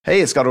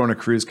Hey, it's Scott Orn of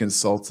Cruise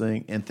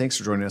Consulting, and thanks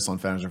for joining us on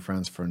Founders and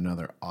Friends for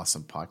another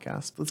awesome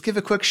podcast. Let's give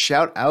a quick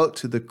shout out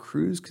to the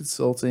Cruise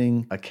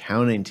Consulting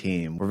accounting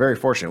team. We're very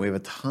fortunate. We have a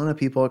ton of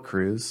people at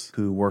Cruise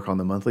who work on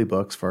the monthly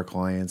books for our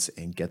clients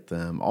and get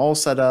them all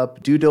set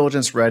up, due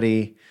diligence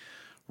ready,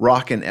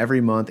 rocking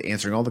every month,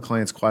 answering all the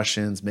clients'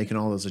 questions, making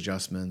all those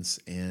adjustments.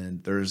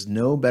 And there's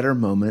no better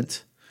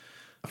moment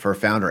for a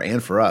founder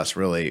and for us,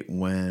 really,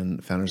 when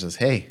the founder says,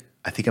 hey,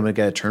 I think I'm going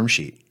to get a term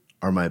sheet.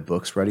 Are my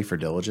books ready for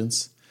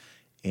diligence?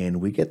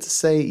 And we get to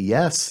say,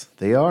 yes,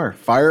 they are.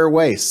 Fire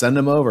away, send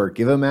them over,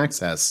 give them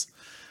access.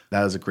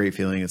 That is a great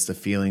feeling. It's the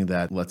feeling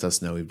that lets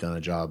us know we've done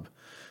a job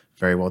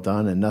very well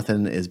done. And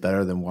nothing is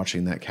better than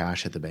watching that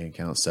cash hit the bank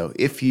account. So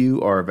if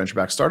you are a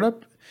venture-backed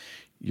startup,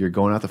 you're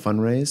going out to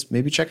fundraise,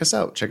 maybe check us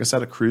out. Check us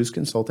out at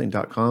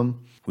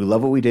cruiseconsulting.com. We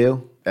love what we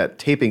do. At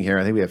Taping here,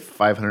 I think we have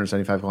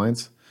 575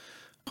 clients.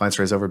 Clients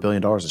raise over $1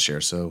 billion this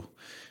year. So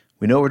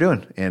we know what we're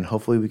doing. And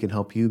hopefully we can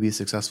help you be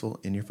successful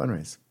in your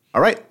fundraise. All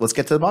right, let's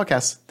get to the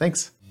podcast.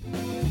 Thanks.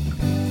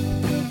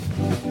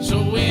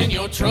 So when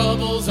your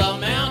troubles are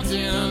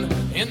mounting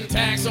in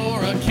tax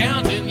or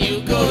accounting,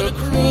 you go to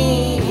Cruise,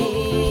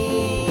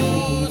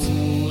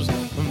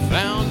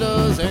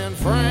 Founders and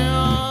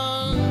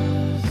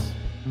Friends.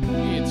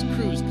 It's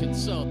Cruise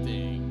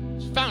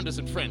Consulting, Founders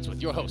and Friends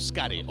with your host,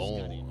 Scotty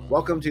Orn.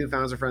 Welcome to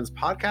Founders and Friends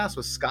podcast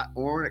with Scott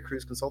Orn at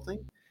Cruise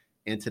Consulting.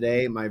 And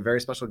today, my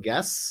very special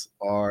guests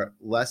are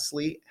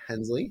Leslie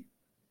Hensley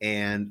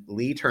and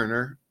Lee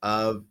Turner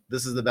of,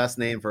 this is the best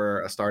name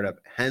for a startup,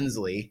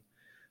 Hensley.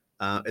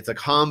 It's a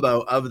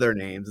combo of their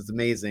names. It's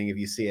amazing if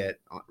you see it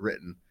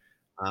written.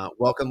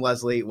 Welcome,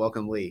 Leslie.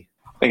 Welcome, Lee.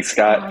 Thanks,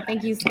 Scott. Oh,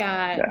 thank you,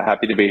 Scott. Yeah,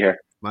 happy to be here.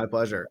 My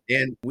pleasure.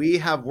 And we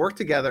have worked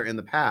together in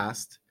the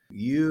past.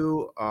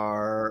 You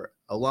are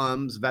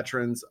alums,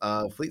 veterans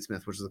of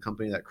Fleetsmith, which is a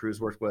company that Cruise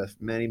worked with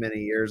many,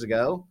 many years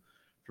ago,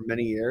 for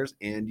many years.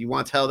 And you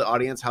want to tell the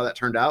audience how that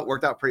turned out?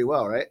 Worked out pretty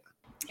well, right?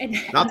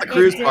 Not the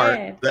cruise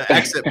part, the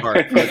exit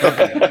part.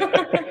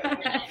 The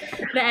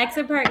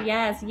exit part,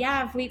 yes.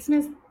 Yeah,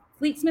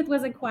 Fleetsmith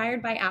was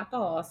acquired by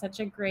Apple. Such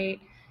a great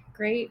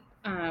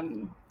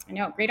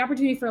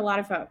opportunity for a lot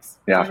of folks.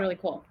 Yeah. It was really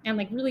cool. And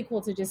really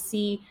cool to just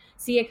see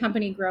a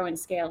company grow and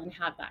scale and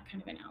have that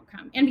kind of an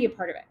outcome and be a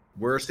part of it.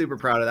 We're super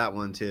proud of that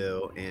one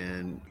too.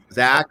 And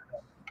Zach,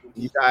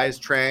 you guys,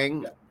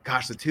 Trang,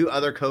 gosh, the two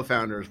other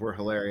co-founders were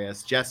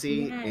hilarious.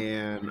 Jesse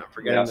and I'm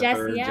forgetting the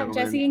third gentleman.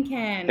 Jesse and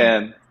Ken.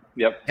 Ken.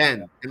 Yep.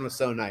 Ken was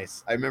so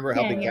nice. I remember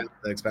helping Ken with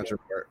the expense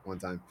report one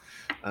time.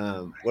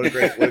 What a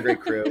great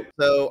crew.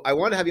 So I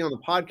wanted to have you on the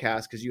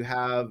podcast because you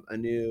have a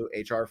new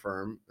HR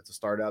firm. It's a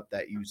startup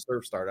that you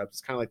serve startups.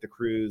 It's kind of like the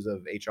Cruise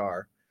of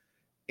HR.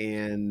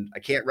 And I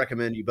can't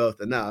recommend you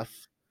both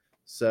enough.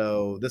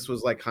 So this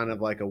was kind of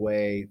like a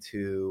way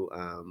to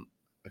a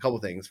couple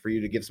of things for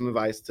you to give some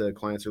advice to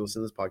clients who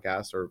listen to this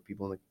podcast or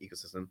people in the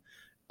ecosystem.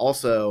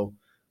 Also,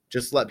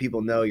 just let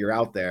people know you're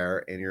out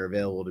there and you're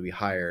available to be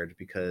hired,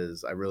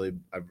 because I've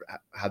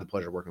had the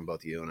pleasure of working with both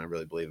of you and I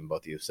really believe in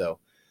both of you. So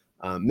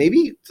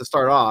maybe to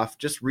start off,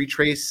 just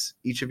retrace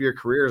each of your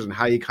careers and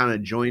how you kind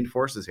of joined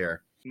forces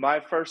here.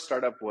 My first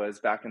startup was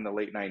back in the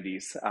late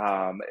 90s.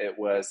 It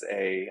was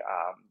a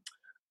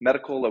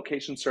medical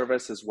location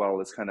service as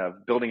well as kind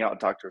of building out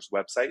doctors'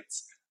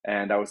 websites.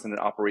 And I was in an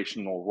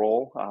operational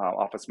role,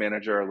 office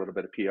manager, a little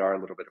bit of PR,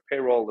 a little bit of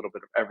payroll, a little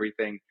bit of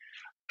everything.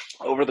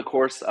 Over the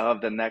course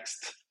of the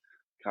next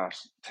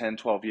 10,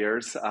 12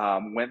 years,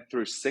 went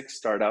through 6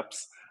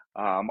 startups,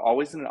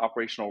 always in an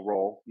operational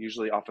role,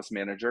 usually office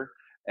manager.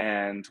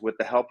 And with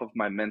the help of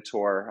my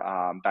mentor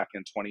back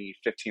in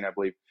 2015, I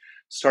believe,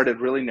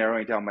 started really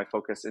narrowing down my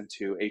focus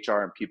into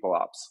HR and people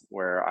ops,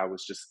 where I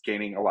was just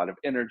gaining a lot of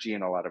energy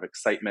and a lot of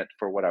excitement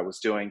for what I was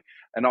doing,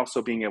 and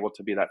also being able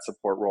to be that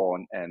support role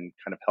and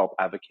kind of help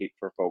advocate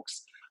for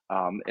folks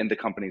in the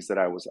companies that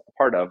I was a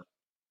part of.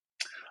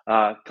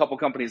 A couple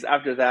companies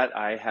after that,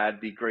 I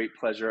had the great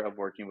pleasure of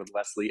working with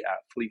Leslie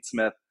at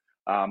Fleetsmith.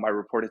 I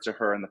reported to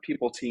her in the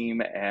people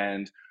team,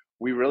 and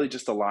we really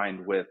just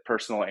aligned with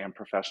personal and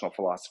professional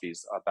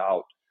philosophies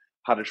about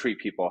how to treat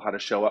people, how to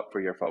show up for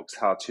your folks,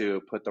 how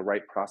to put the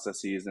right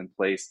processes in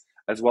place,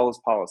 as well as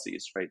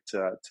policies, right,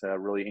 to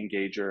really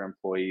engage your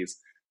employees,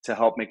 to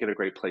help make it a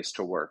great place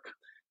to work.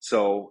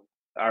 So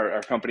our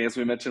company, as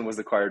we mentioned, was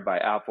acquired by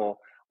Apple.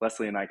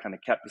 Leslie and I kind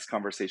of kept this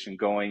conversation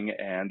going,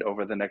 and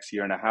over the next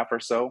year and a half or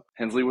so,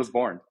 Hensley was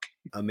born.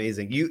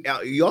 Amazing. You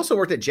also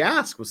worked at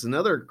Jask, which was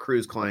another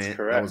Cruise client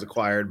that was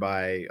acquired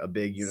by a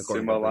big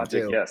unicorn. Sumo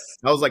Logic, yes.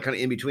 That was kind of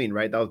in between,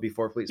 right? That was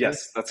before Fleetsmith?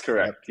 Yes, that's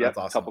correct. That's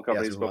awesome. A couple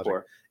companies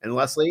before. And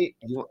Leslie,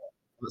 you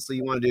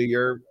want to do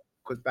your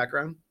quick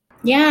background?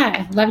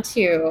 Yeah, I'd love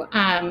to.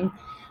 I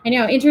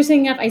know,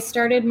 interesting enough, I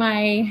started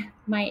my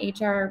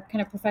HR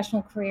kind of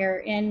professional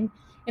career in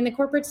the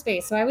corporate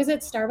space. So I was at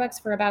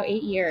Starbucks for about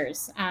 8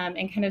 years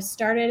and kind of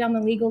started on the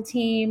legal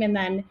team and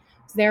then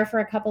Was there for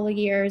a couple of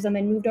years and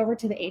then moved over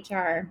to the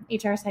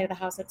HR side of the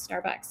house at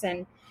Starbucks,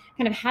 and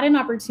kind of had an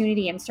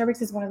opportunity. And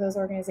Starbucks is one of those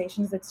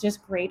organizations that's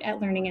just great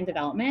at learning and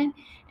development.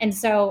 And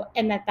so,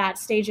 and at that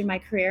stage in my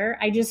career,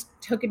 I just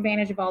took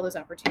advantage of all those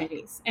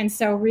opportunities. And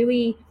so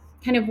really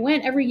kind of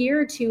went every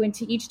year or two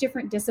into each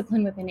different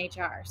discipline within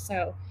HR.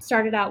 So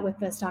started out with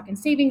the stock and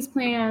savings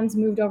plans,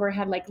 moved over,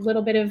 had like a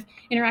little bit of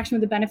interaction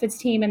with the benefits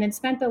team, and then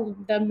spent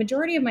the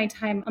majority of my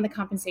time on the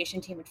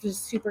compensation team, which was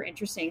super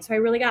interesting. So I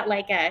really got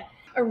like a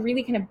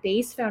really kind of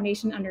base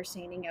foundation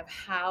understanding of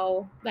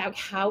how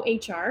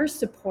HR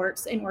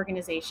supports an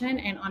organization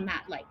and on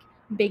that like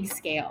big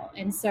scale.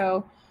 And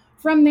so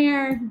from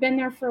there, been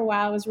there for a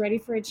while, was ready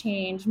for a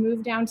change,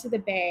 moved down to the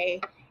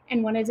Bay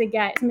and wanted to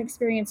get some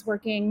experience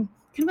working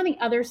kind of on the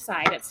other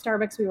side. At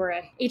Starbucks, we were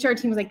HR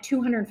team was like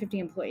 250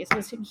 employees. It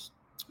was a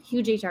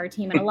huge HR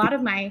team. And a lot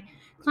of my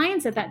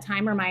clients at that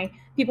time, or my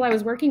people I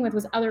was working with,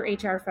 was other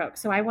HR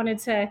folks. So I wanted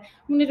to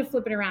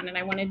flip it around, and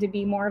I wanted to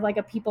be more of like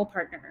a people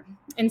partner.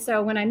 And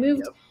so when I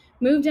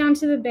moved down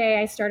to the Bay,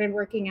 I started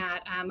working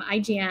at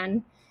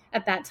IGN.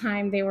 At that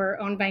time, they were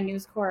owned by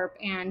News Corp,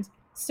 and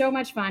so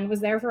much fun.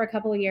 Was there for a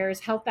couple of years,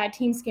 helped that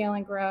team scale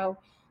and grow.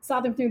 Saw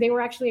them through. They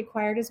were actually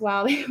acquired as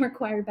well. They were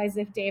acquired by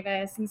Ziff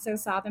Davis, and so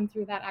saw them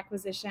through that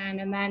acquisition.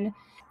 And then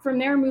from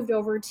there, moved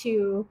over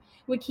to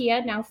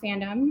Wikia, now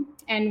Fandom,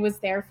 and was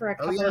there for a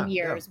couple of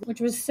years,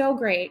 which was so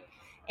great.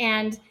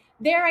 And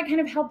there I kind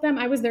of helped them.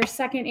 I was their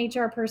second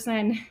HR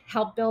person,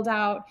 helped build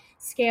out,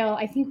 scale.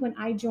 I think when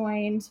I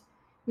joined,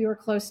 we were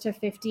close to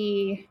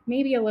 50,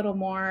 maybe a little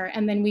more.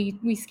 And then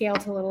we scaled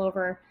to a little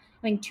over,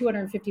 I think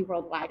 250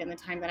 worldwide in the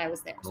time that I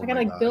was there. So I got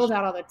to build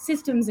out all the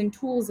systems and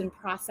tools and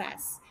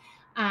process.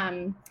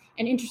 And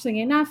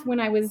interestingly enough, when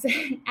I was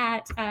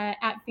at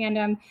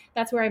Fandom,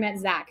 that's where I met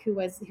Zach, who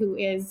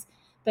is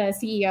the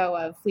CEO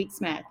of Fleet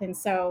Smith. And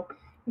so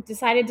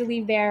decided to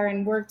leave there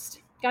and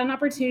got an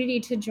opportunity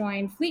to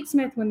join Fleet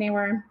Smith when they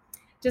were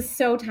just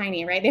so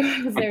tiny, right? They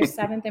was their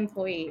seventh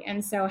employee.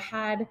 And so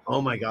had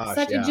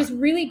just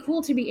really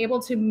cool to be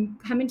able to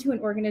come into an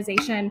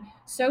organization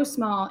so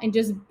small and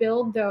just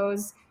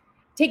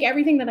take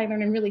everything that I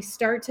learned and really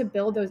start to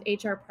build those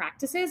HR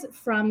practices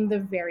from the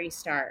very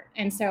start.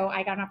 And so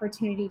I got an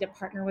opportunity to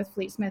partner with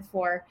Fleet Smith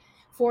for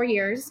 4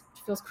 years,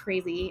 which feels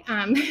crazy,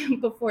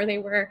 before they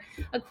were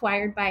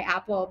acquired by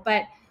Apple,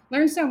 but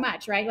learned so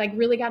much, right? Like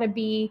really got to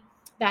be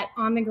that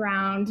on the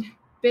ground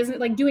business,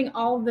 like doing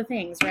all of the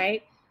things,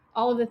 right?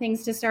 All of the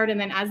things to start.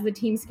 And then as the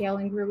team scaled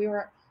and grew, we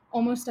were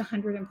almost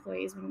 100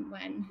 employees when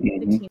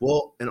the team.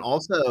 Well, and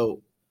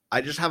also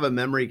I just have a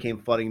memory came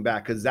flooding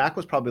back because Zach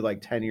was probably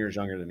like 10 years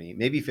younger than me,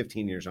 maybe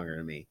 15 years younger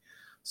than me.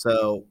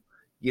 So,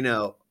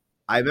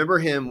 I remember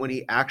him when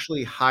he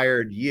actually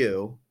hired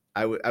you.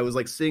 I was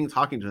like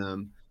talking to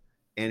him,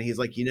 and he's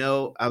like,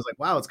 I was like,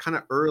 wow, it's kind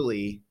of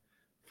early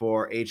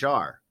for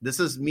HR. This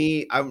is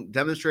me. I'm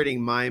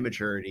demonstrating my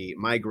maturity,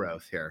 my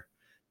growth here,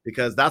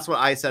 because that's what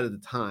I said at the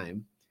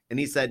time. And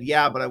he said,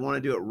 yeah, but I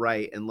want to do it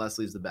right. And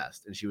Leslie's the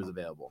best. And she was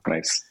available.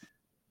 Nice.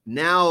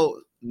 Now,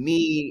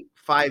 me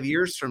 5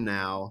 years from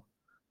now,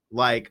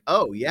 like,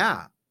 oh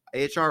yeah,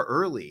 HR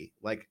early.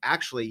 Like,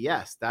 actually,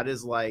 yes, that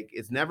is like,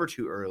 it's never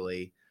too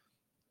early.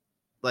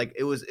 Like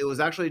it was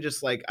actually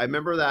just like, I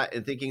remember that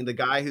and thinking the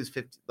guy who's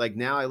 50, like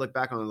now I look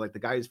back on it, like the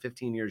guy who's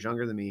 15 years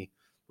younger than me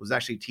was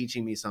actually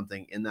teaching me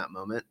something in that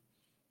moment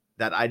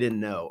that I didn't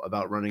know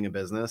about running a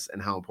business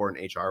and how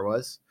important HR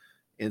was.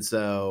 And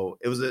so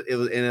it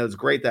was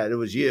great that it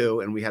was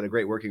you, and we had a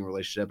great working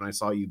relationship, and I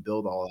saw you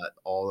build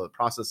all the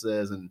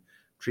processes and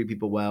treat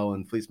people well.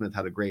 And Fleet Smith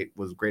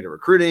was great at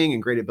recruiting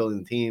and great at building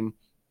the team.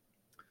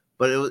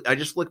 But I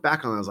just look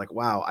back on it, I was like,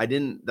 wow,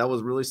 that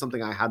was really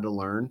something I had to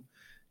learn.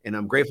 And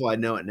I'm grateful I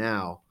know it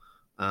now.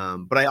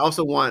 But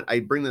I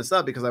bring this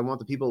up because I want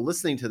the people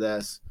listening to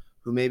this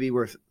who maybe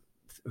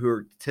who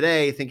are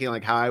today thinking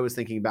like how I was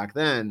thinking back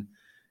then.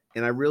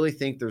 And I really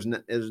think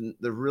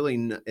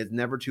it's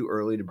never too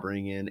early to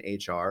bring in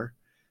HR.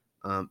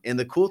 And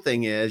the cool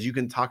thing is you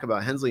can talk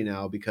about Hensley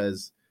now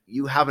because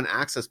you have an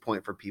access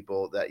point for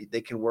people that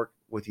they can work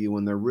with you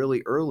when they're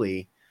really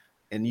early,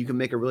 and you can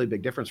make a really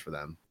big difference for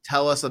them.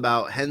 Tell us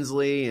about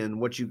Hensley and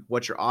what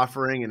you're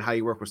offering and how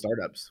you work with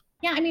startups.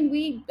 Yeah, I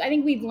mean, I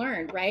think we've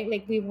learned, right?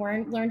 Like we've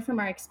learned from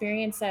our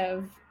experience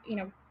of,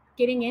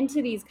 getting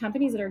into these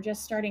companies that are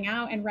just starting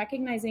out and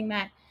recognizing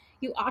that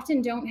you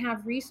often don't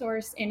have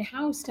resource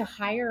in-house to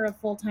hire a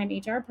full-time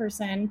HR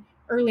person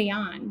early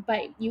on,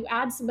 but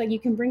you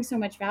can bring so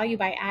much value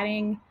by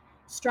adding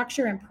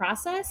structure and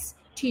process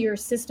to your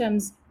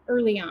systems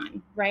early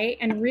on, right?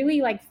 And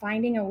really like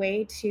finding a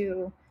way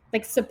to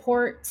like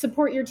support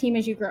your team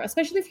as you grow,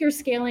 especially if you're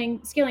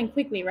scaling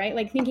quickly, right?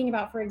 Like thinking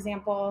about, for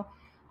example,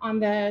 on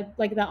the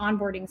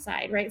onboarding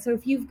side, right? So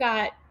if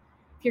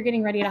you're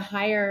getting ready to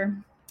hire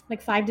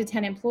like 5 to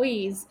 10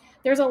 employees,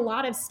 there's a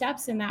lot of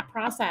steps in that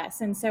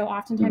process. And so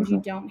oftentimes you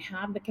don't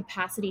have the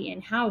capacity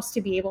in-house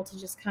to be able to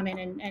just come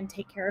in and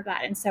take care of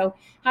that. And so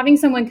having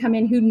someone come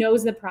in who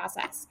knows the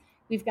process,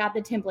 we've got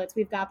the templates,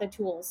 we've got the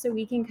tools, so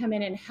we can come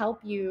in and help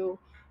you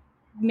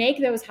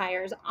make those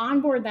hires,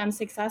 onboard them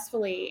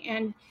successfully,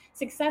 and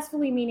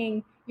successfully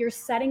meaning you're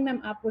setting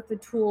them up with the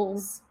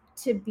tools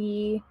to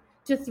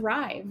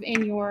thrive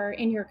in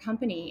your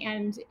company.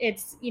 And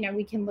it's,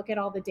 we can look at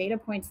all the data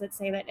points that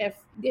say that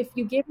if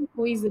you give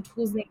employees the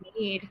tools they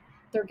need,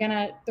 they're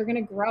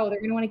gonna grow,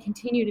 they're gonna want to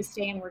continue to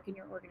stay and work in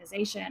your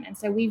organization. And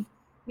so we've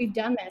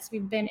done this,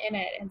 we've been in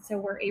it, and so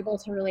we're able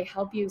to really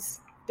help you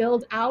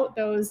build out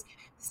those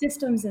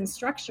systems and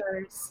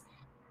structures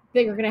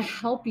that are going to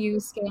help you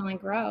scale and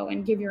grow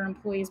and give your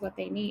employees what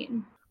they need.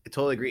 I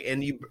totally agree.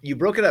 And you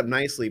broke it up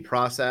nicely,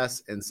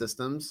 process and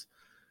systems,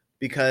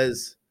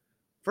 because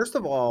first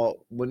of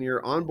all, when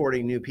you're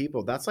onboarding new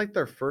people, that's like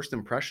their first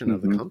impression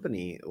of the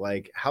company,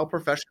 like how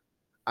professional.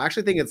 I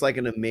actually think it's like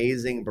an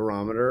amazing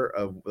barometer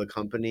of the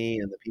company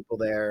and the people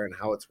there and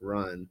how it's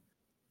run.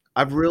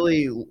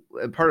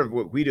 And part of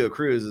what we do at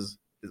Cruise is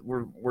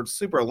we're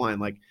super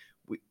aligned. Like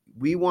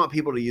we want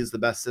people to use the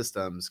best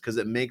systems because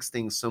it makes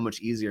things so much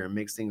easier and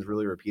makes things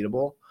really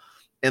repeatable.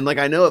 And like,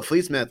 I know at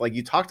Fleetsmith, like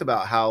you talked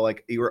about how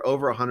like you were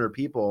over 100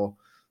 people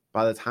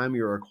by the time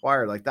you were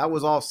acquired. Like that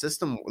was all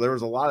system. There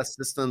was a lot of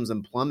systems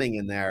and plumbing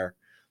in there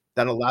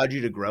that allowed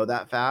you to grow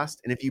that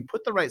fast. And if you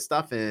put the right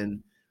stuff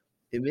in,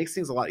 it makes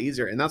things a lot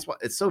easier. And that's why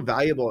it's so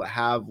valuable to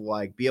have,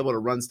 like, be able to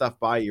run stuff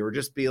by you, or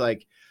just be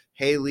like,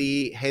 hey,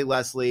 Lee, hey,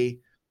 Leslie,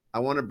 I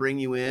want to bring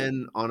you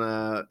in on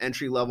a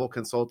entry-level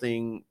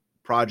consulting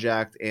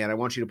project, and I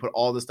want you to put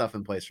all this stuff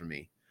in place for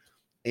me.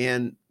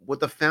 And what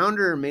the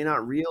founder may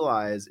not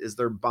realize is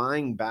they're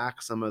buying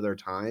back some of their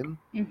time,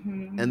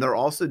 and they're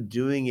also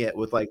doing it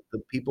with like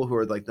the people who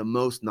are like the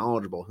most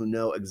knowledgeable, who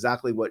know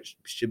exactly what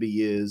should be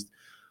used.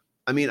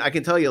 I mean, I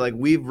can tell you, like,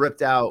 we've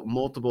ripped out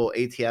multiple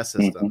ATS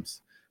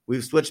systems.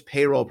 We've switched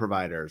payroll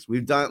providers.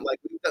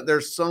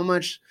 There's so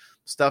much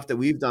stuff that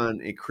we've done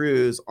at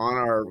Cruise on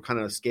our kind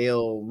of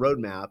scale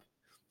roadmap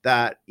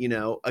that,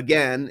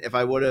 again, if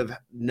I would have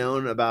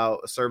known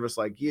about a service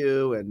like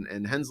you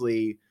and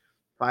Hensley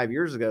 5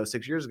 years ago,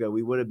 6 years ago,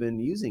 we would have been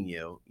using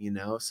you,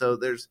 So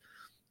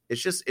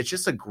it's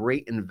just a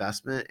great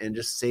investment, and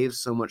just saves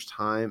so much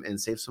time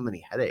and saves so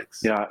many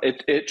headaches. Yeah,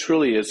 it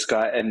truly is,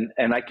 Scott.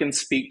 And I can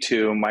speak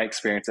to my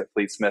experience at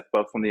Fleetsmith,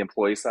 both from the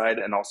employee side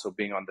and also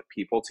being on the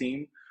people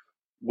team,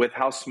 with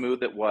how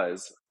smooth it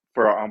was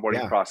for our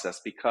onboarding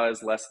process,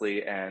 because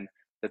Leslie and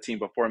the team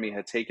before me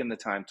had taken the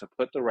time to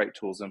put the right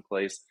tools in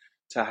place,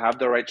 to have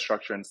the right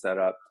structure and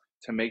setup,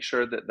 to make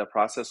sure that the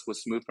process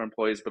was smooth for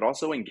employees, but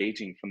also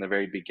engaging from the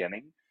very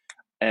beginning.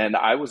 And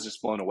I was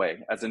just blown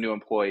away as a new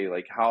employee,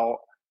 like how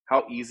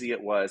easy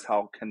it was,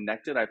 how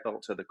connected I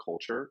felt to the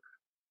culture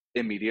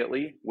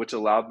immediately, which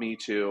allowed me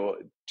to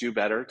do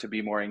better, to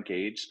be more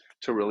engaged,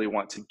 to really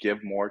want to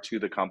give more to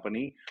the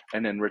company,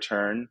 and in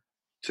return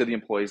to the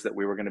employees that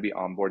we were going to be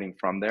onboarding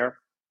from there.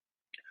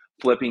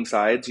 Flipping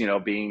sides,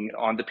 being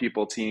on the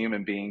people team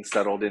and being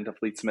settled into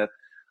Fleetsmith,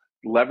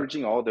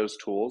 leveraging all of those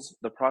tools,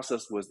 the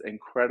process was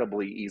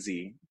incredibly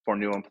easy for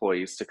new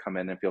employees to come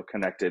in and feel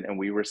connected. And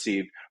we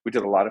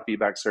did a lot of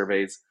feedback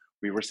surveys.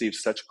 We received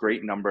such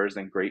great numbers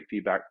and great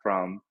feedback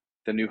from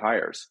the new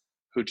hires,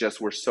 who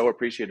just were so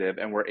appreciative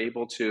and were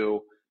able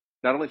to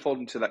not only fold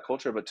into that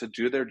culture, but to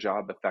do their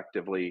job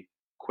effectively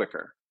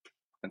quicker.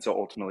 And so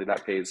ultimately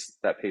that pays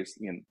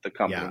the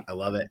company. Yeah, I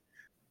love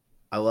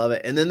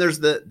it. And then there's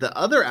the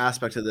other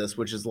aspect of this,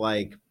 which is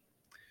like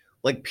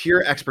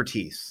pure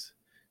expertise,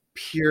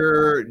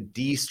 pure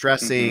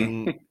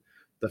de-stressing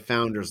the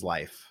founder's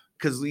life.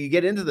 Because you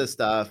get into this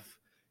stuff,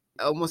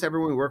 almost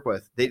everyone we work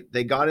with,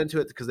 they got into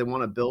it because they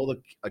want to build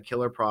a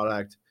killer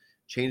product,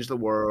 change the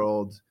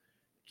world,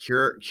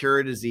 cure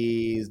a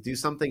disease, do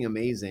something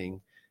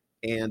amazing.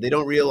 And they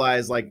don't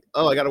realize, like,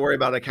 oh, I got to worry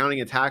about accounting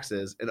and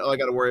taxes, and I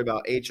got to worry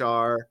about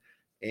HR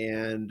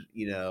and,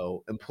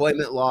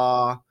 employment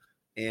law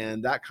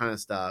and that kind of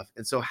stuff.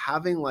 And so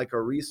having like a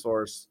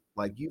resource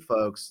like you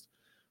folks,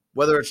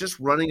 whether it's just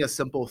running a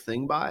simple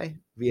thing by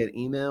via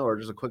email or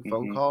just a quick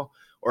phone call,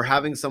 or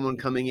having someone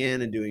coming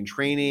in and doing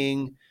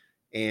training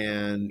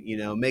and,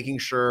 making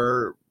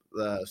sure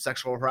the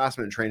sexual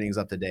harassment training is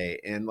up to date,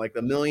 and like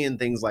a million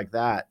things like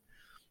that.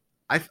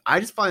 I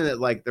just find that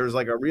like there's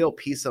like a real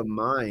peace of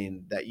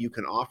mind that you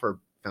can offer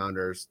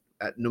founders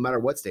at no matter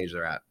what stage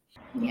they're at.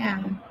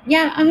 Yeah,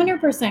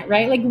 100%,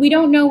 right? Like, we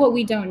don't know what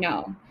we don't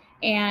know.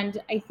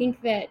 And I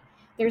think that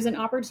there's an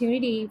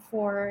opportunity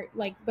for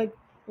but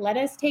let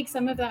us take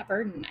some of that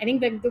burden. I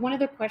think that one of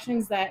the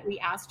questions that we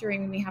ask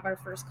during when we have our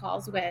first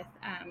calls with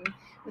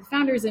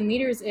founders and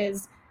leaders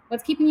is,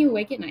 what's keeping you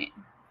awake at night?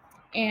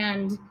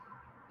 And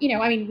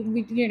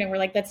we're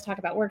like, let's talk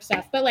about work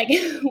stuff, but like,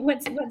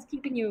 what's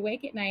keeping you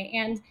awake at night?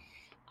 And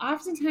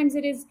oftentimes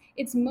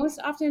it's most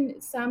often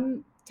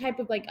some type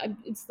of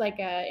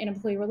an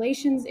employee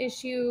relations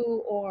issue,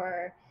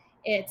 or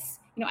it's,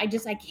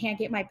 I can't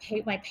get my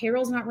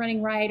payroll's not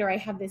running right, or I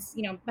have this,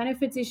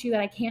 benefits issue that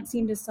I can't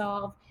seem to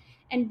solve.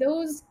 And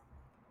those,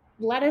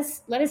 let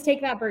us take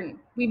that burden.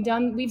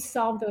 We've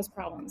solved those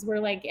problems. We're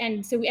like,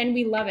 and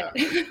we love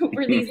it.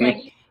 We're these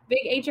like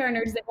big HR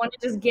nerds that want to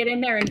just get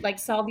in there and like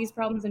solve these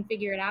problems and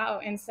figure it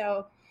out. And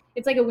so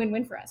it's like a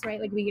win-win for us,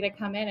 right? Like we get to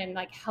come in and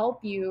like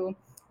help you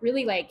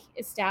really like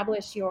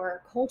establish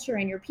your culture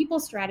and your people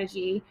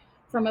strategy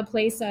from a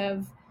place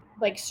of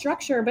like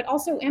structure, but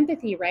also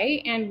empathy,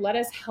 right? And let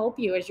us help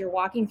you as you're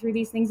walking through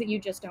these things that you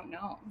just don't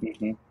know.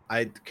 Mm-hmm.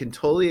 I can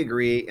totally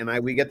agree. And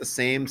we get the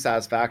same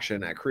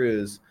satisfaction at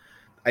Cruise.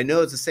 I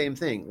know it's the same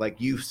thing. Like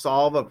you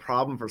solve a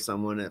problem for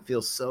someone and it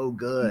feels so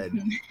good.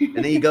 And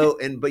then you go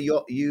but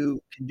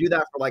you can do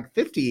that for like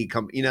 50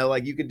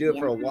 like you could do it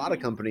for a lot of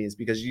companies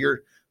because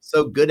you're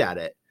so good at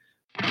it.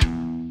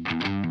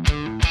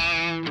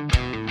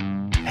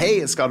 Hey,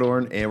 it's Scott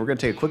Orn, and we're going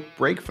to take a quick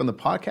break from the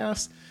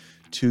podcast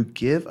to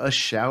give a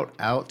shout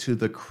out to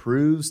the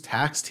Cruise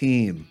tax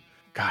team.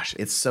 Gosh,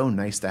 it's so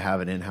nice to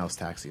have an in-house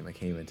tax team. I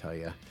can't even tell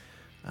you.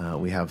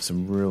 We have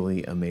some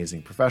really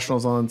amazing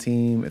professionals on the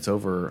team. It's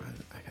over,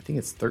 I think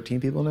it's 13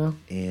 people now.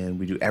 And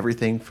we do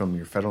everything from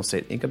your federal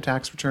state income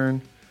tax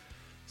return,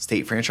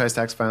 state franchise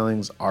tax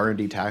filings,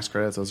 R&D tax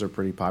credits. Those are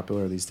pretty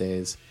popular these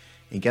days.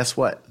 And guess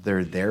what?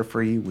 They're there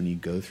for you when you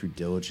go through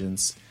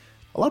diligence.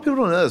 A lot of people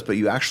don't know this, but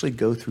you actually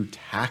go through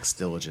tax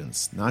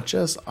diligence, not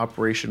just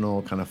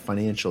operational kind of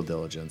financial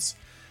diligence,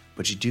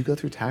 but you do go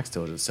through tax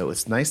diligence. So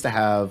it's nice to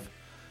have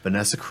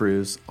Vanessa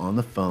Cruz on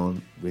the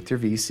phone with your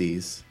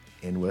VCs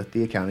and with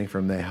the accounting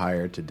firm they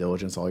hired to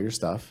diligence all your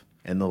stuff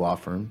and the law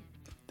firm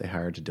they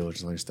hired to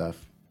diligence all your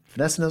stuff.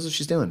 Vanessa knows what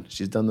she's doing.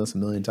 She's done this a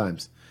million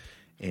times.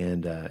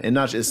 And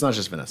it's not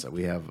just Vanessa.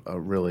 We have a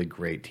really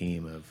great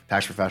team of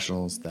tax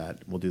professionals that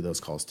will do those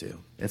calls too.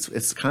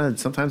 It's kind of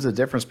sometimes the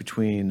difference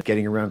between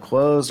getting around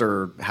closed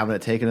or having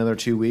it take another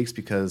 2 weeks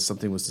because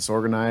something was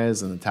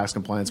disorganized and the tax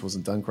compliance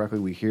wasn't done correctly.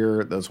 We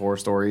hear those horror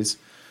stories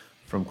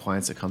from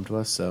clients that come to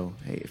us. So,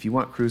 hey, if you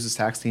want Cruise's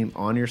tax team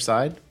on your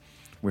side,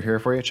 we're here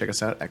for you. Check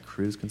us out at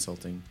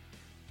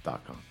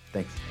cruiseconsulting.com.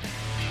 Thanks.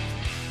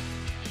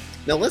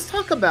 Now let's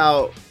talk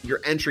about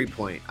your entry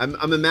point.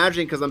 I'm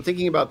imagining, because I'm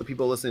thinking about the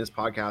people listening to this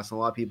podcast, and a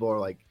lot of people are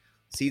like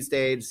seed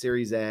stage,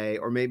 Series A,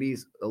 or maybe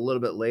a little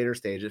bit later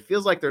stage. It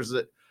feels like there's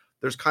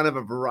kind of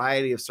a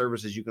variety of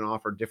services you can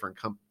offer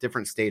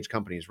different stage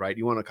companies, right?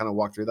 You want to kind of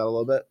walk through that a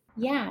little bit?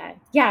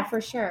 Yeah, for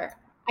sure.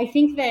 I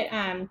think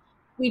that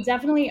we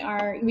definitely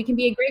are. We can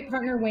be a great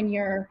partner when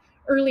you're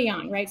early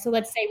on, right? So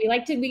let's say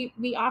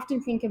we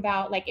often think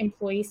about like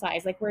employee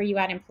size, like where are you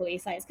at employee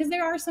size? Because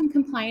there are some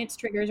compliance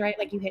triggers, right?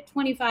 Like you hit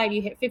 25,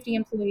 you hit 50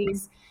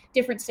 employees.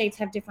 Different states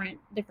have different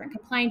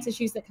compliance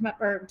issues that come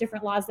up or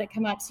different laws that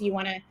come up. So you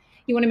want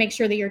to make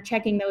sure that you're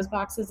checking those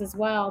boxes as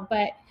well.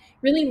 But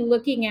really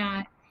looking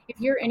at if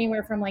you're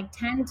anywhere from like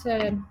 10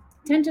 to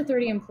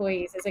 30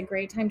 employees is a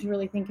great time to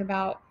really think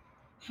about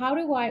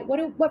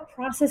what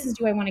processes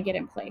do I want to get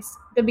in place?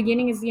 The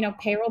beginning is,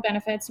 payroll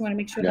benefits. You want to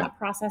make sure that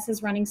process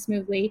is running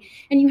smoothly.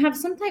 And you have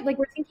some type, like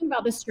we're thinking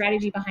about the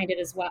strategy behind it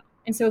as well.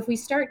 And so if we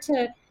start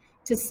to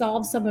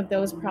solve some of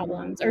those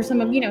problems or some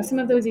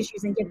of those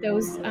issues and get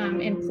those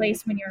in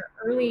place when you're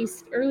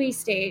early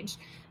stage,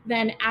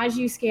 then as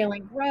you scale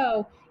and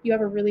grow, you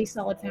have a really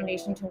solid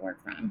foundation to work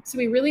from. So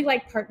we really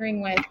like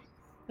partnering with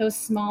those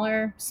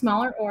smaller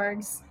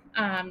orgs.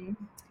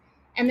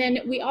 And then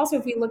we also,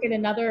 if we look at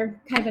another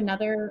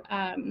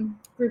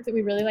group that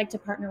we really like to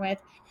partner with,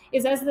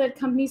 is as the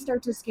companies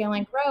start to scale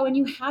and grow and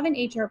you have an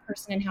HR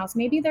person in-house,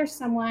 maybe there's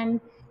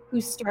someone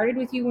who started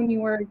with you when you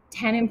were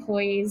 10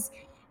 employees.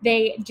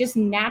 They just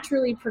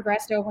naturally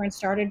progressed over and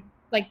started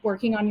like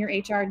working on your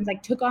HR and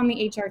like took on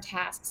the HR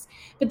tasks,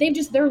 but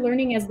they're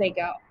learning as they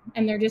go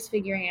and they're just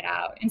figuring it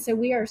out. And so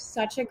we are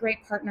such a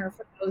great partner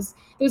for those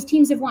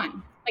teams of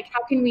one. Like,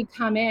 how can we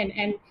come in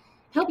and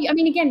help you? I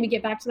mean, again, we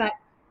get back to that.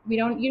 We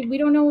don't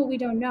know what we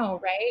don't know,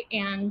 right?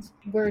 And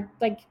we're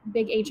like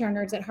big HR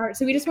nerds at heart.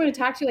 So we just want to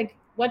talk to you like,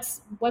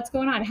 what's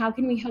going on? How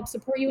can we help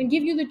support you and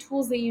give you the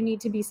tools that you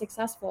need to be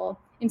successful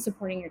in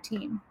supporting your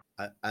team?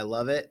 I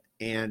love it.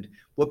 And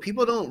what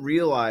people don't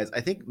realize,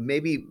 I think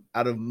maybe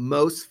out of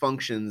most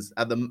functions,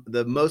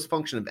 the most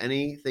function of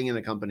anything in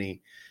a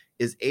company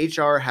is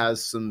HR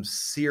has some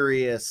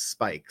serious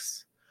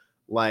spikes.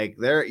 Like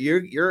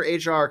your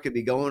HR could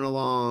be going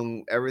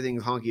along,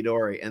 everything's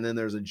honky-dory, and then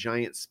there's a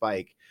giant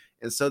spike.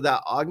 And so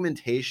that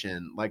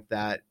augmentation, like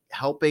that,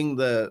 helping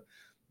the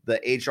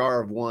HR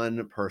of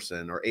one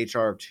person or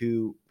HR of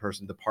two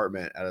person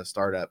department at a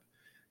startup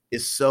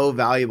is so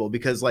valuable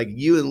because like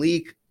you and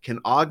Lee can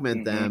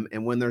augment them.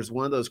 And when there's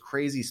one of those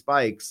crazy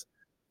spikes,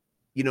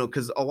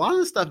 because a lot of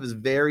this stuff is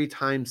very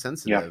time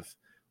sensitive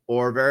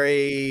or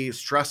very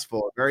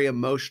stressful, very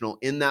emotional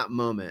in that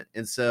moment.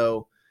 And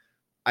so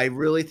I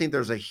really think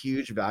there's a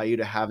huge value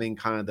to having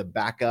kind of the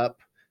backup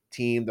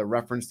team, the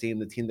reference team,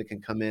 the team that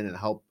can come in and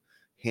help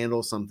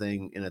handle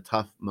something in a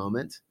tough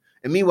moment.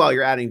 And meanwhile,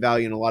 you're adding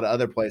value in a lot of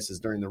other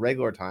places during the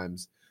regular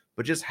times,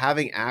 but just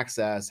having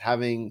access,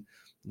 having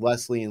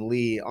Leslie and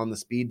Lee on the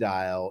speed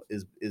dial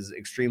is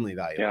extremely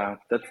valuable. Yeah,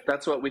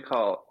 that's what we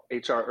call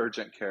HR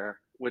urgent care,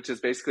 which is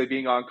basically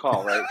being on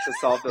call, right? To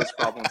solve those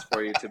problems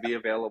for you, to be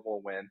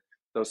available when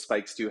those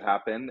spikes do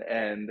happen.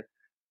 And,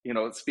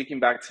 speaking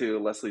back to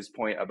Leslie's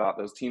point about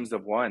those teams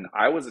of one,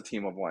 I was a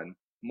team of one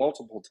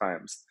multiple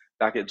times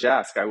back at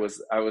Jask, I was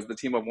the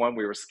team of one.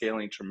 We were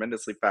scaling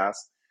tremendously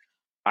fast.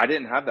 I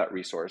didn't have that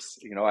resource.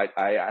 I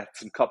had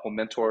some couple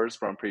mentors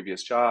from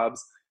previous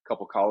jobs, a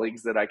couple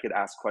colleagues that I could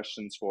ask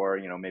questions for,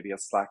 maybe a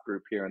Slack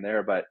group here and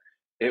there, but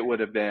it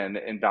would have been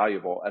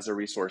invaluable as a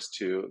resource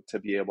to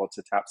be able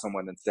to tap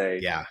someone and say,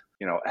 Yeah.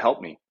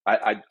 Help me.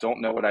 I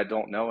don't know what I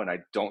don't know, and I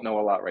don't know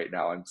a lot right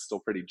now. I'm still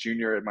pretty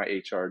junior in my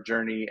HR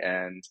journey,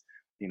 and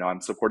I'm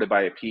supported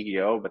by a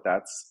PEO, but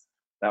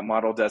that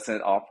model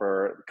doesn't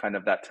offer kind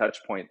of that touch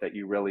point that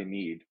you really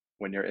need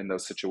when you're in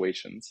those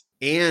situations.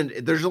 And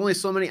there's only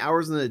so many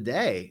hours in the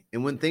day.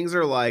 And when things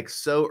are like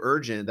so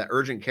urgent, that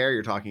urgent care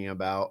you're talking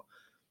about,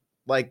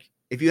 like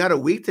if you had a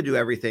week to do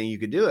everything, you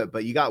could do it,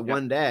 but you got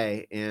one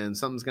day and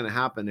something's going to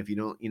happen if you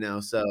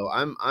don't, so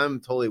I'm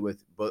totally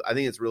with both. I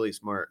think it's really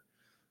smart.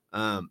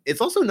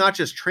 It's also not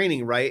just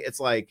training, right? It's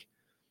like,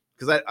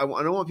 because I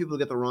don't want people to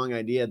get the wrong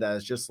idea that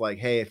it's just like,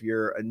 hey, if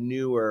you're a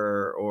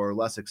newer or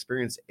less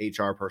experienced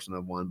HR person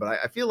of one, but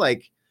I feel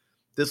like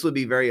this would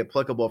be very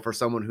applicable for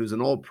someone who's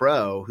an old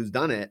pro who's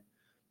done it,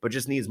 but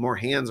just needs more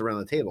hands around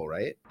the table,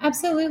 right?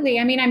 Absolutely.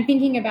 I mean, I'm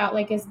thinking about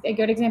like as a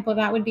good example of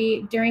that would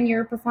be during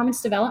your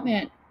performance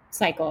development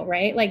cycle,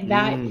 right? Like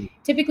that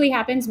typically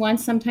happens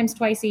once, sometimes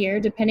twice a year,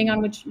 depending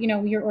on which,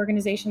 your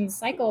organization's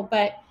cycle.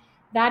 But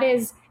that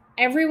is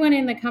everyone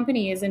in the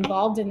company is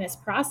involved in this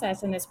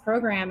process and this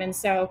program. And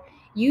so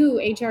you,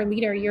 HR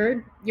leader,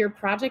 you're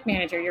project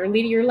manager, you're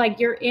leader,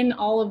 you're in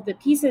all of the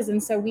pieces.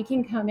 And so we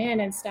can come in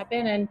and step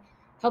in and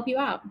help you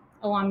out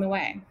along the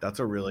way. That's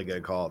a really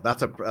good call.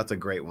 That's a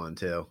great one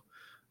too.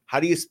 How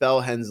do you spell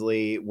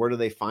Hensley? Where do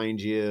they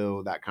find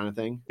you? That kind of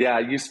thing? Yeah,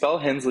 you spell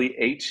Hensley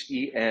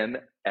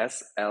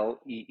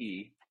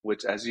Henslee,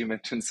 which, as you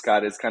mentioned,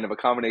 Scott, is kind of a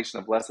combination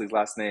of Leslie's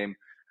last name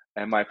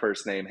and my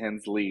first name,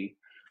 Hensley.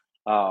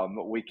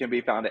 We can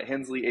be found at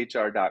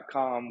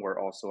hensleyhr.com. We're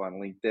also on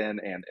LinkedIn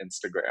and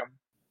Instagram.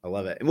 I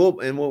love it. And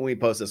when we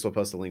post this, we'll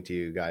post a link to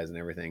you guys and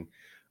everything.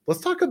 Let's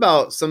talk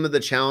about some of the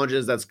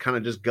challenges that's kind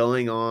of just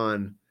going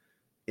on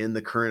in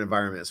the current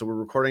environment. So we're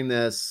recording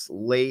this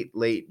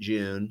late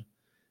June.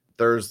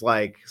 There's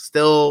like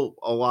still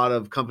a lot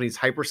of companies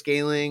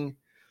hyperscaling.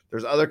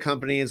 There's other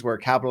companies where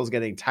capital is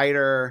getting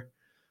tighter.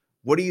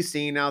 What are you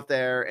seeing out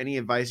there? Any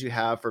advice you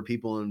have for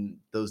people in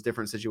those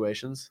different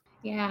situations?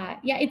 Yeah,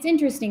 it's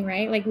interesting,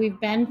 right? Like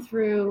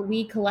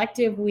we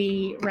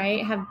collectively,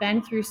 right, have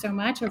been through so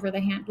much over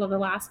the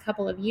last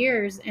couple of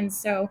years. And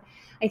so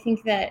I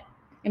think that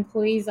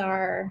employees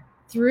are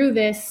through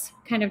this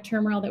kind of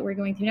turmoil that we're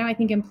going through now. I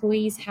think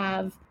employees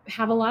have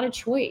a lot of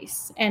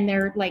choice, and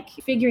they're like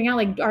figuring out,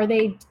 like, are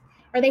they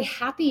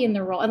happy in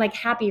the role? And like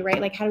happy, right?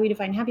 Like how do we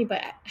define happy?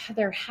 But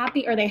they're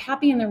happy. Are they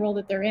happy in the role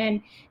that they're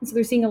in? And so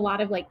they're seeing a lot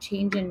of like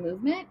change and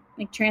movement,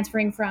 like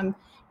transferring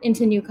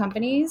into new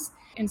companies.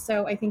 And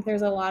so I think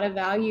there's a lot of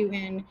value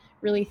in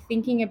really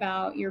thinking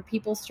about your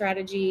people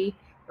strategy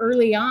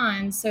early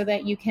on, so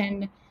that you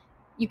can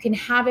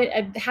have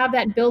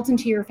that built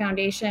into your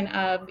foundation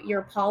of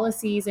your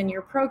policies and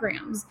your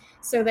programs,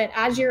 so that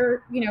as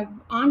you're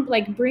on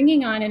like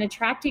bringing on and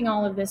attracting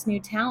all of this new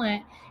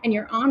talent and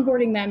you're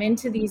onboarding them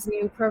into these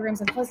new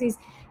programs and policies,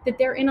 that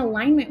they're in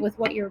alignment with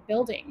what you're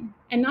building,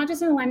 and not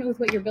just in alignment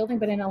with what you're building,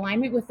 but in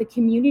alignment with the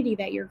community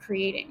that you're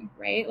creating,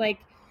 right? Like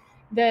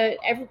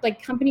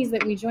companies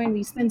that we join,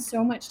 we spend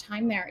so much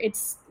time there.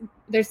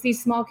 There's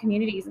these small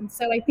communities. And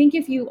so I think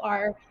if you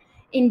are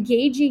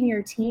engaging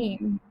your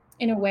team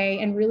in a way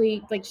and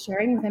really like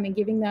sharing with them and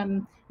giving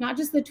them not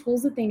just the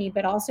tools that they need,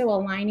 but also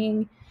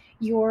aligning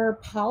your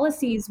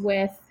policies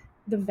with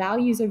the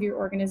values of your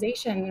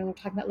organization. And we're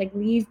talking about like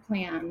leave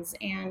plans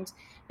and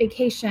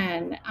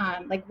vacation.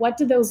 Like what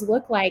do those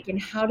look like, and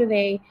how do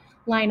they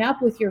line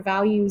up with your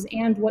values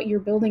and what you're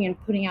building and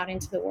putting out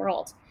into the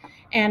world?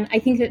 And I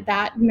think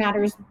that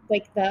matters,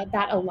 like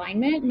that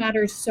alignment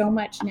matters so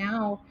much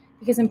now,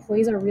 because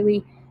employees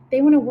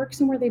they want to work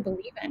somewhere they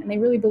believe in, and they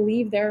really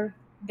believe their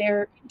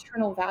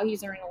internal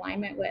values are in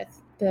alignment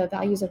with the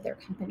values of their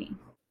company.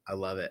 I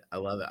love it. I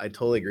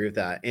totally agree with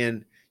that.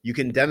 And you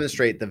can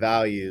demonstrate the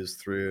values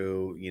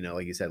through,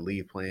 like you said,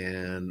 leave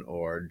plan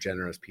or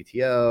generous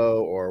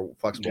PTO or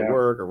flexible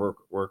work or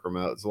work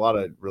remote. There's a lot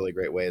of really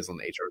great ways on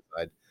the HR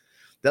side.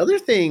 The other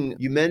thing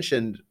you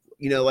mentioned,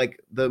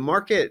 like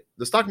the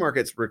stock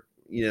market's,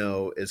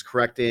 is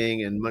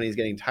correcting and money's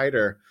getting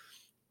tighter.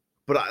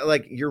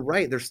 But you're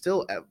right. There's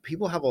still,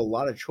 people have a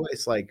lot of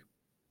choice,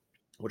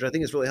 which I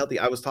think is really healthy.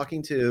 I was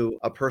talking to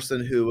a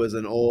person who was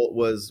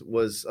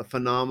was a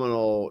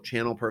phenomenal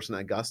channel person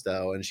at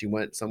Gusto, and she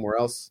went somewhere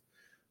else,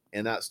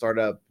 and that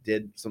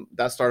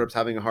startup's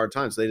having a hard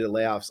time. So they did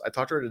layoffs. I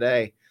talked to her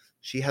today.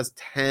 She has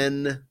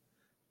 10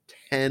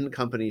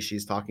 companies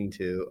she's talking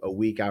to a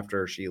week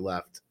after she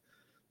left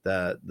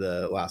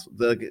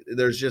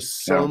there's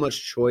just so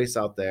much choice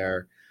out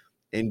there,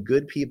 and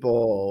good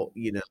people,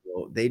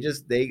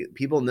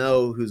 people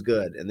know who's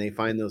good, and they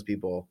find those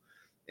people.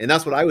 And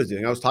that's what I was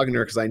doing. I was talking to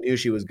her because I knew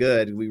she was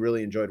good. We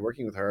really enjoyed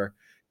working with her,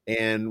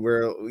 and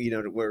we're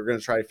going to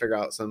try to figure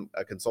out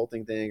a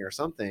consulting thing or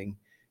something.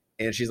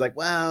 And she's like,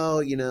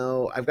 well,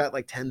 I've got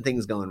like 10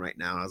 things going right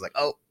now. And I was like,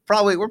 oh,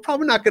 we're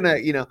probably not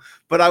gonna,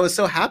 but I was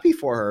so happy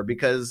for her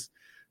because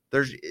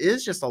there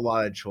is just a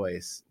lot of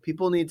choice.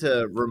 People need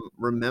to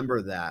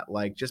remember that,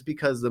 like, just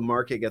because the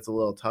market gets a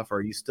little tougher,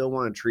 you still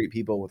want to treat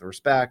people with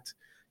respect.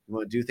 You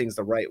want to do things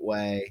the right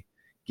way,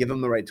 give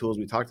them the right tools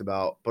we talked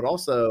about, but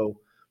also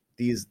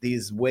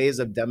these ways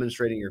of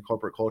demonstrating your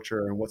corporate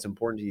culture and what's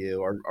important to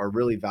you are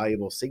really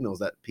valuable signals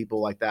that people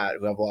like that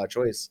who have a lot of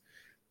choice,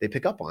 they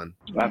pick up on.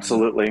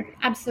 Absolutely.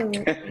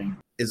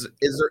 Is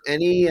there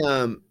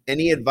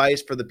any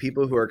advice for the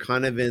people who are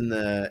kind of in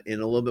a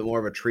little bit more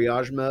of a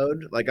triage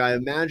mode? Like, I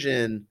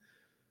imagine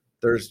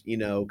there's,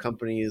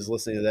 companies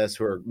listening to this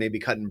who are maybe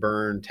cut and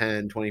burn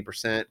 10,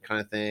 20% kind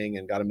of thing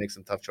and got to make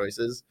some tough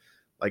choices.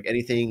 Like,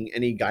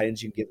 any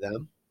guidance you can give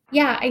them?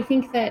 Yeah, I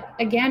think that,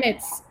 again,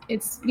 it's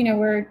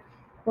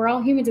we're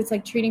all humans. It's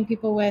like treating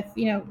people with,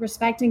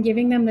 respect and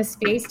giving them the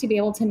space to be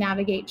able to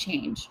navigate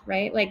change,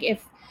 right? Like,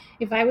 if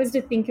I was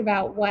to think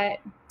about what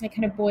I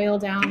kind of boil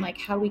down, like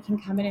how we can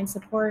come in and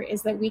support,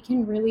 is that we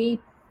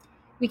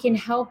can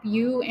help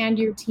you and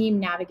your team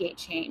navigate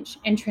change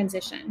and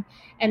transition.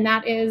 And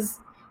that is,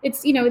 we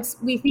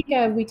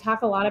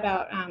talk a lot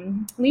about,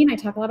 Lee and I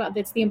talk a lot about,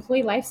 it's the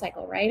employee life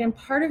cycle, right? And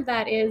part of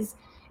that is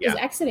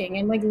exiting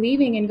and like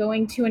leaving and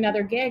going to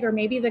another gig, or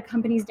maybe the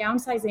company's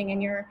downsizing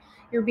and you're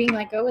being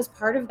let go as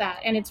part of that.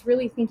 And it's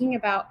really thinking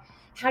about,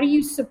 how do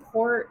you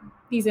support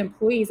these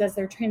employees as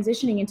they're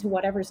transitioning into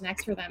whatever's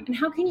next for them? And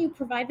how can you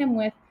provide them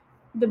with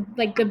the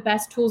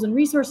best tools and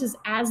resources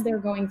as they're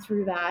going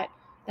through that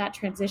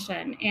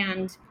transition?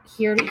 And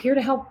here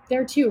to help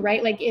there too,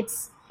 right? Like,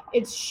 it's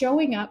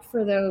showing up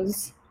for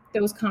those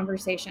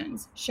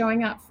conversations,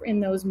 showing up in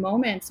those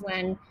moments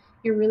when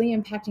you're really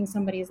impacting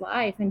somebody's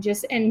life.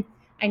 And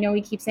I know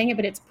we keep saying it,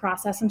 but it's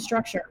process and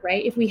structure,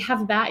 right? If we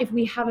have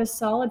a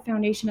solid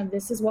foundation of,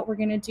 this is what we're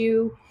going to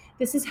do,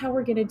 this is how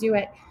we're going to do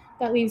it,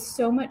 that leaves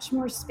so much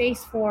more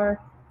space for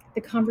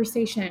the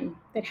conversation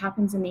that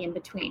happens in the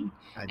in-between,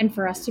 and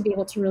for us to be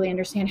able to really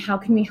understand, how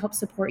can we help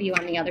support you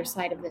on the other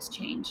side of this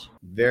change?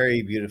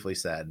 Very beautifully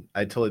said.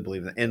 I totally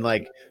believe that. And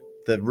like,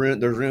 there's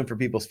room for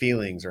people's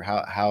feelings, or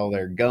how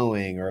they're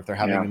going, or if they're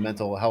having a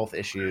mental health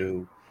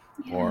issue,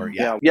 or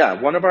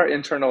one of our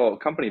internal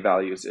company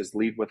values is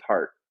lead with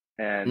heart.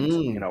 And,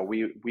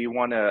 we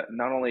want to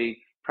not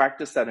only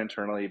practice that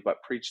internally,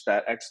 but preach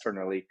that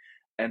externally,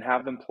 and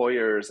have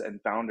employers and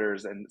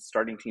founders and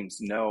starting teams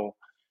know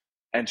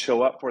and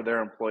show up for their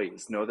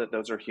employees. Know that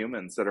those are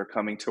humans that are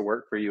coming to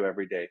work for you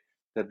every day,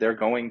 that they're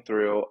going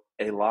through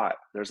a lot.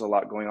 There's a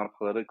lot going on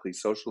politically,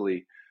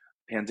 socially.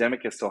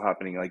 Pandemic is still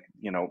happening. Like,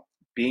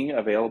 being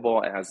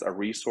available as a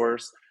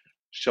resource,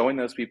 showing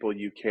those people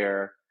you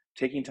care,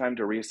 taking time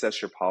to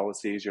reassess your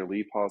policies, your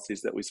leave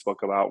policies that we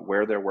spoke about,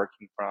 where they're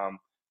working from,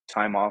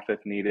 time off if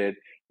needed,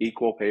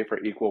 equal pay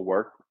for equal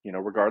work.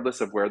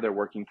 Regardless of where they're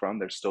working from,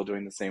 they're still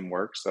doing the same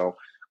work. So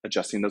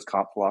adjusting those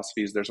comp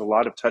philosophies, there's a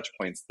lot of touch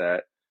points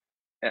that,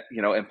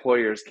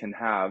 employers can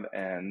have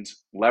and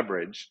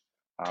leverage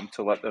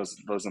to let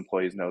those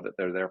employees know that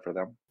they're there for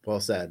them. Well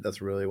said.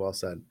 That's really well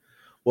said.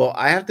 Well,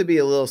 I have to be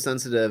a little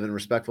sensitive and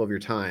respectful of your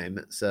time.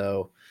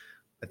 So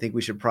I think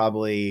we should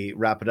probably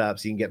wrap it up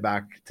so you can get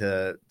back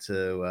to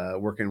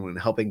working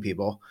and helping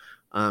people.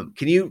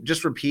 Can you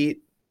just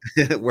repeat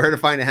where to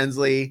find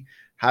Hensley,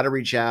 how to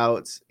reach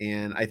out?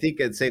 And I think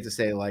it's safe to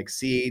say, like,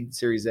 seed,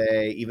 Series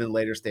A, even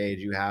later stage,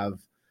 you have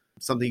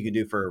something you can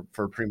do for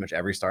pretty much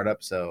every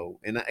startup. So,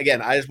 and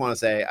again, I just want to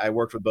say I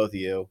worked with both of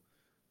you.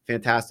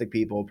 Fantastic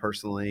people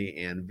personally,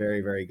 and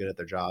very, very good at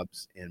their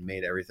jobs, and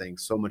made everything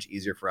so much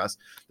easier for us.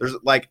 There's,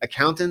 like,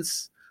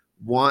 accountants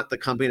want the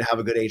company to have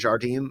a good HR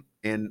team,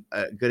 and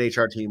a good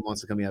HR team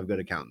wants the company to have good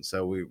accountants.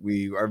 So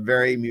we are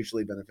very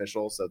mutually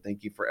beneficial. So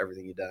thank you for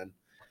everything you've done.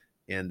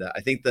 And I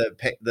think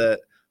the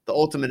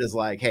ultimate is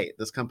like, hey,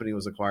 this company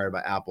was acquired by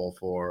Apple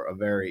for a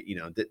very,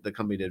 the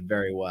company did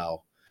very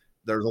well.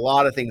 There's a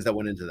lot of things that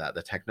went into that,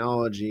 the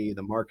technology,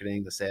 the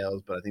marketing, the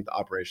sales, but I think the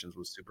operations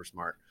was super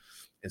smart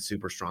and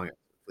super strong at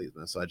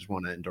Fleetness. So I just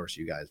want to endorse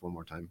you guys one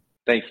more time.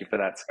 Thank you for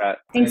that, Scott.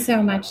 Thanks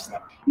so much.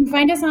 You can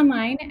find us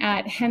online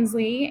at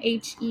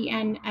Hensley,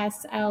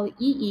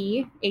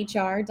 HENSLEE,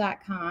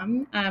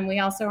 HR.com. We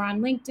also are on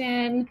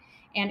LinkedIn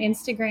and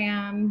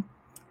Instagram.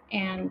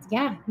 And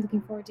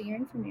looking forward to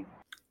hearing from you.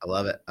 I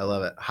love it.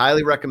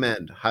 Highly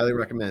recommend.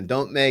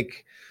 Don't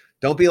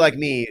be like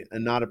me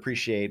and not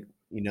appreciate,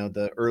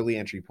 the early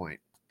entry point.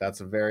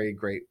 It's a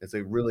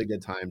really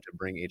good time to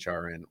bring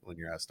HR in when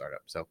you're at a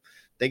startup. So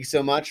thank you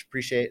so much.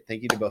 Appreciate it.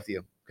 Thank you to both of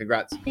you.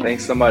 Congrats.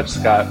 Thanks so much,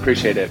 Scott.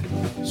 Appreciate it.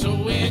 So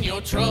when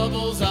your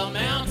troubles are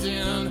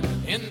mounting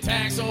in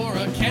tax or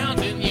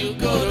accounting, you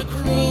go to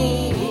Cruise.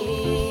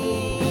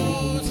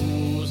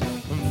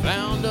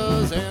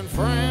 Founders and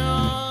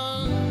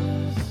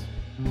friends.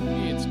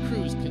 It's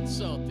Cruise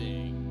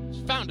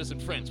Consulting. Founders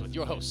and friends with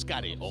your host,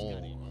 Scotty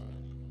Ohm.